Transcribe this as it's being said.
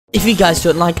If you guys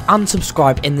don't like and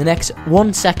subscribe in the next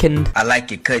 1 second. I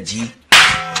like it, cut G.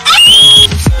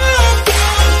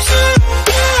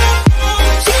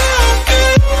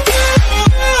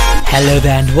 Hello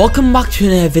there and welcome back to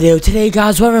another video. Today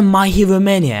guys, we're in My Hero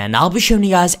Mania and I'll be showing you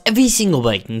guys every single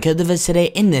working code there is today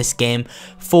in this game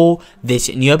for this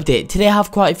new update. Today I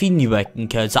have quite a few new working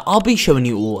codes that I'll be showing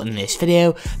you all in this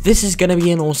video. This is going to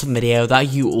be an awesome video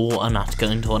that you all are not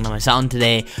going to want to miss out on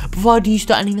today. Before I do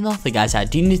start anything off guys, I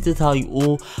do need to tell you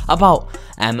all about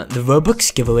the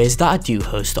Robux giveaways that I do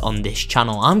host on this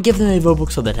channel. I'm giving away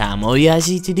Robux all the time. All you guys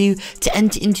need to do to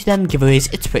enter into them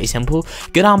giveaways, it's pretty simple.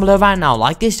 Go down below right now,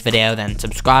 like this video, then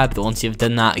subscribe. Once you've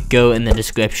done that, go in the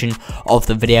description of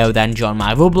the video, then join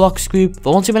my Roblox group.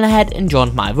 But once you went ahead and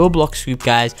joined my Roblox group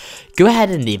guys, go ahead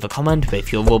and leave a comment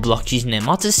with your Roblox username.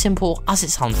 That's as simple as it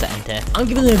sounds to enter. I'm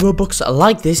giving away Robux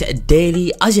like this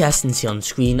daily, as you guys can see on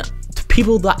screen, to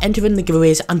people that enter in the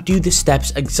giveaways and do the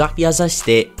steps exactly as I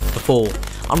state before.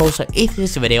 And also, if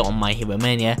this video on My Hero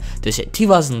Mania does hit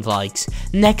 2,000 likes,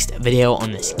 next video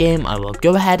on this game, I will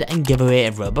go ahead and give away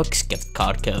a Robux gift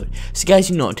card code. So guys,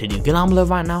 you know what to do. Go down below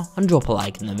right now and drop a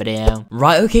like in the video.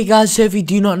 Right, okay guys, so if you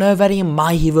do not know already, in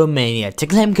My Hero Mania, to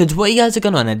claim codes, what you guys are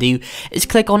going to want to do is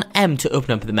click on M to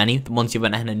open up the menu. Once you've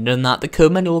went ahead and done that, the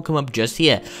code menu will come up just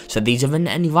here. So these are in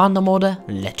any random order.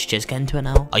 Let's just get into it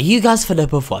now. Are you guys fed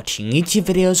up of watching YouTube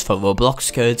videos for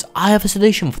Roblox codes? I have a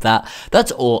solution for that.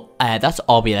 That's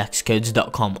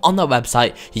RBXcodes.com. On that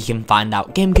website, you can find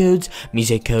out game codes,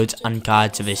 music codes, and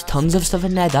guides. So there's tons of stuff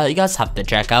in there that you guys have to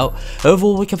check out.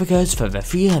 Overall, we cover codes for over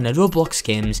 300 Roblox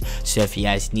games, so if you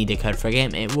guys need a code for a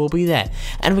game, it will be there.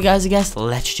 Anyway guys, I guess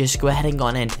let's just go ahead and go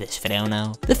on into this video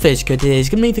now. The first code today is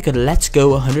going to be the code Let's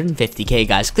Go 150k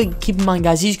guys. Keep in mind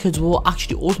guys, these codes will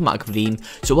actually automatically redeem,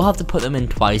 so we'll have to put them in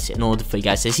twice in order for you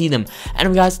guys to see them.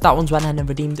 Anyway guys, that one's went ahead and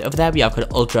redeemed. Over there we have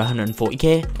code Ultra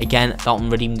 140k. Again, that one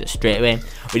redeemed straight away.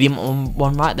 Redeem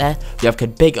one right there. We have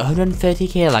code Big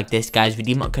 130k like this guys.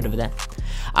 Redeem that code over there.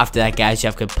 After that guys, you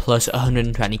have code Plus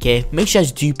 120k. Make sure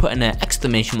you do put in an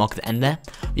exclamation mark at the end there.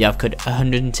 We have code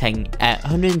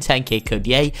 110k code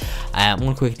yay. I'm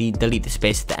gonna quickly delete the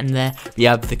space at the end there. We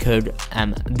have the code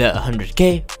the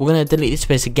 100k. We're gonna delete the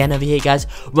space again over here guys.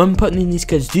 When putting in these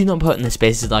codes, do not put in the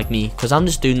spaces like me, because I'm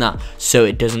just doing that so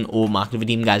it doesn't automatically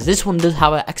redeem guys. This one does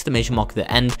have an exclamation mark at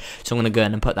the end, so I'm gonna go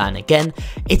ahead and put that in again.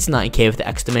 It's 90k with the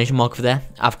exclamation mark over there.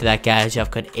 After that guys, you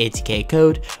have code 80k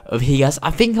code over here guys.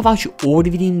 I think I've actually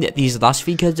already redeemed these last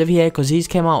three codes over here, because these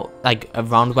came out like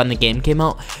around when the game came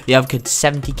out. We have code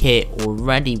 70k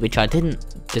already, which I didn't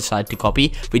decide to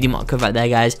copy. Redeem that code right there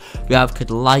guys. We have code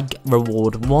like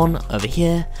reward 1 over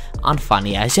here, and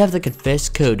finally guys, you have the good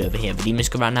first code over here. Redeem this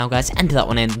code right now guys, enter that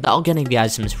one in. That'll give you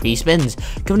guys some free spins.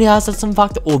 Coming guys, that's in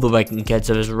fact all the working codes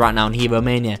there is right now in Hero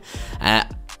Mania.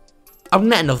 I'm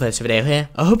gonna end off this video here.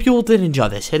 I hope you all did enjoy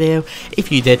this video.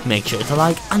 If you did, make sure to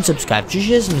like and subscribe to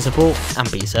show some support, and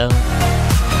peace out.